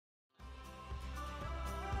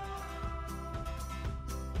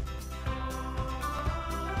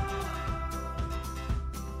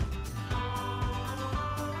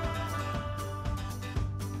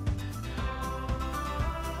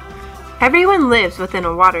Everyone lives within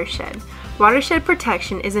a watershed. Watershed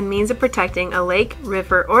protection is a means of protecting a lake,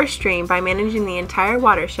 river, or stream by managing the entire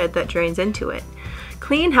watershed that drains into it.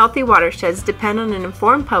 Clean, healthy watersheds depend on an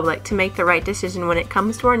informed public to make the right decision when it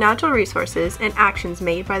comes to our natural resources and actions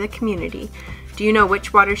made by the community. Do you know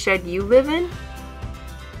which watershed you live in?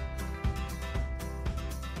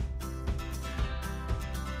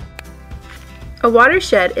 A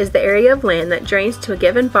watershed is the area of land that drains to a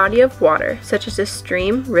given body of water, such as a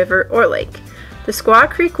stream, river, or lake. The Squaw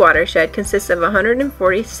Creek watershed consists of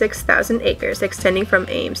 146,000 acres extending from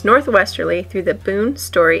Ames northwesterly through the Boone,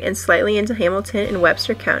 Story, and slightly into Hamilton and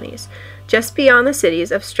Webster counties, just beyond the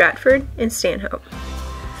cities of Stratford and Stanhope.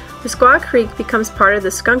 The Squaw Creek becomes part of the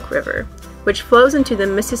Skunk River, which flows into the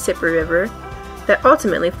Mississippi River that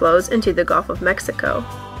ultimately flows into the Gulf of Mexico.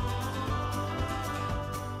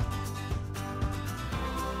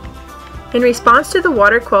 In response to the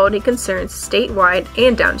water quality concerns statewide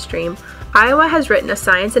and downstream, Iowa has written a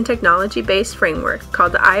science and technology-based framework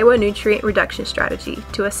called the Iowa Nutrient Reduction Strategy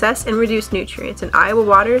to assess and reduce nutrients in Iowa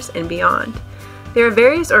waters and beyond. There are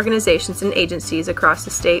various organizations and agencies across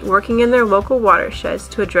the state working in their local watersheds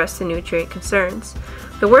to address the nutrient concerns.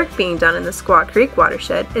 The work being done in the Squaw Creek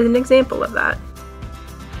watershed is an example of that.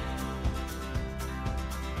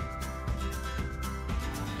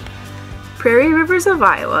 Prairie Rivers of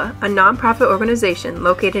Iowa, a nonprofit organization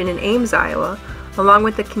located in Ames, Iowa, along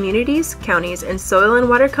with the communities, counties, and soil and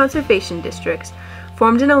water conservation districts,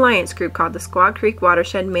 formed an alliance group called the Squaw Creek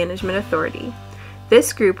Watershed Management Authority.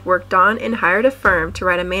 This group worked on and hired a firm to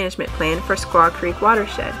write a management plan for Squaw Creek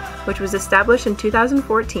Watershed, which was established in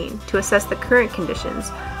 2014 to assess the current conditions,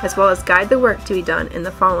 as well as guide the work to be done in the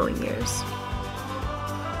following years.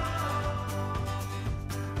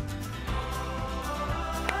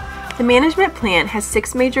 The management plan has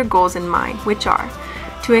 6 major goals in mind, which are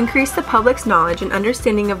to increase the public's knowledge and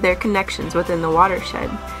understanding of their connections within the watershed,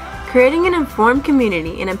 creating an informed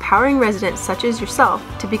community and empowering residents such as yourself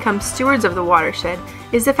to become stewards of the watershed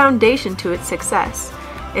is the foundation to its success.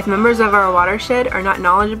 If members of our watershed are not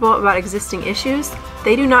knowledgeable about existing issues,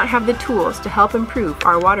 they do not have the tools to help improve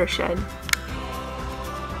our watershed.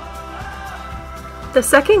 The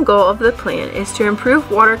second goal of the plan is to improve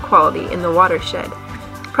water quality in the watershed.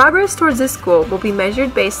 Progress towards this goal will be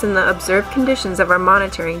measured based on the observed conditions of our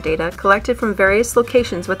monitoring data collected from various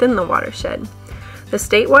locations within the watershed. The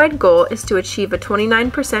statewide goal is to achieve a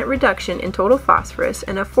 29% reduction in total phosphorus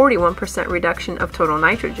and a 41% reduction of total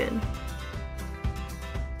nitrogen.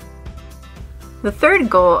 The third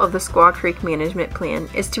goal of the Squaw Creek Management Plan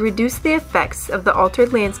is to reduce the effects of the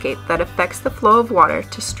altered landscape that affects the flow of water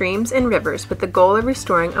to streams and rivers with the goal of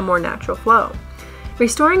restoring a more natural flow.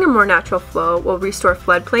 Restoring a more natural flow will restore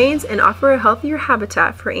floodplains and offer a healthier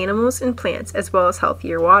habitat for animals and plants as well as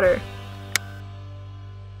healthier water.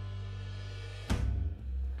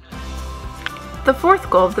 The fourth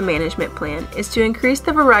goal of the management plan is to increase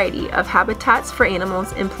the variety of habitats for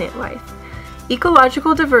animals and plant life.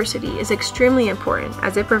 Ecological diversity is extremely important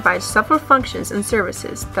as it provides several functions and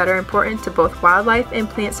services that are important to both wildlife and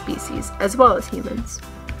plant species as well as humans.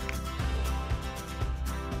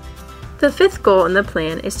 The fifth goal in the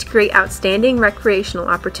plan is to create outstanding recreational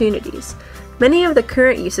opportunities. Many of the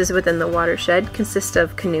current uses within the watershed consist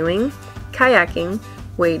of canoeing, kayaking,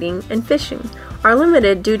 wading, and fishing, are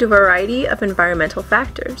limited due to a variety of environmental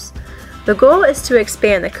factors. The goal is to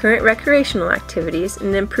expand the current recreational activities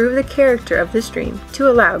and improve the character of the stream to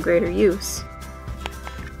allow greater use.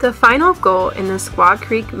 The final goal in the Squaw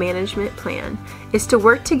Creek Management Plan is to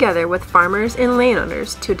work together with farmers and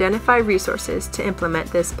landowners to identify resources to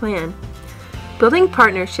implement this plan. Building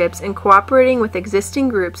partnerships and cooperating with existing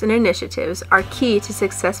groups and initiatives are key to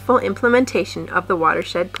successful implementation of the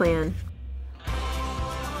Watershed Plan.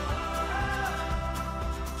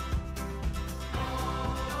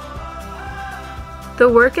 The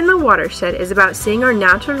work in the watershed is about seeing our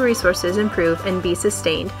natural resources improve and be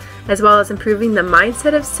sustained, as well as improving the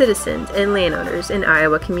mindset of citizens and landowners in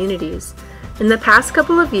Iowa communities. In the past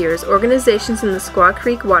couple of years, organizations in the Squaw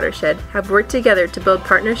Creek watershed have worked together to build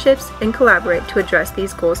partnerships and collaborate to address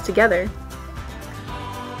these goals together.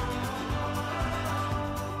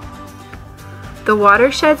 The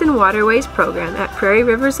Watersheds and Waterways program at Prairie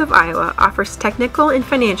Rivers of Iowa offers technical and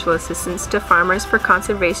financial assistance to farmers for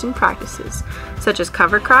conservation practices, such as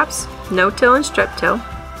cover crops, no-till and strip-till,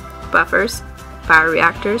 buffers,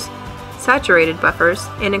 bioreactors, saturated buffers,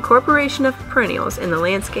 and incorporation of perennials in the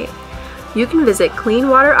landscape. You can visit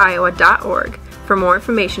cleanwateriowa.org for more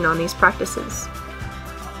information on these practices.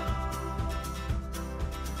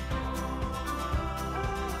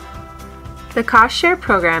 The Cost Share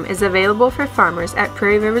program is available for farmers at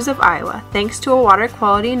Prairie Rivers of Iowa thanks to a Water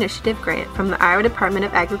Quality Initiative grant from the Iowa Department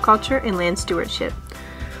of Agriculture and Land Stewardship.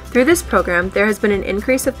 Through this program, there has been an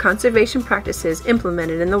increase of conservation practices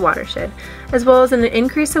implemented in the watershed, as well as an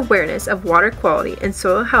increased awareness of water quality and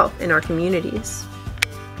soil health in our communities.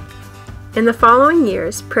 In the following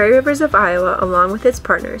years, Prairie Rivers of Iowa, along with its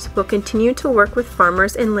partners, will continue to work with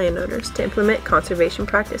farmers and landowners to implement conservation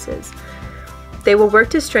practices. They will work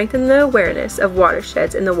to strengthen the awareness of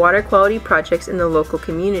watersheds and the water quality projects in the local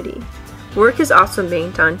community. Work is also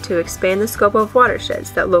being done to expand the scope of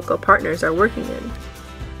watersheds that local partners are working in.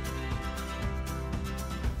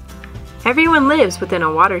 Everyone lives within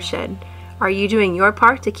a watershed. Are you doing your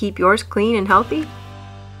part to keep yours clean and healthy?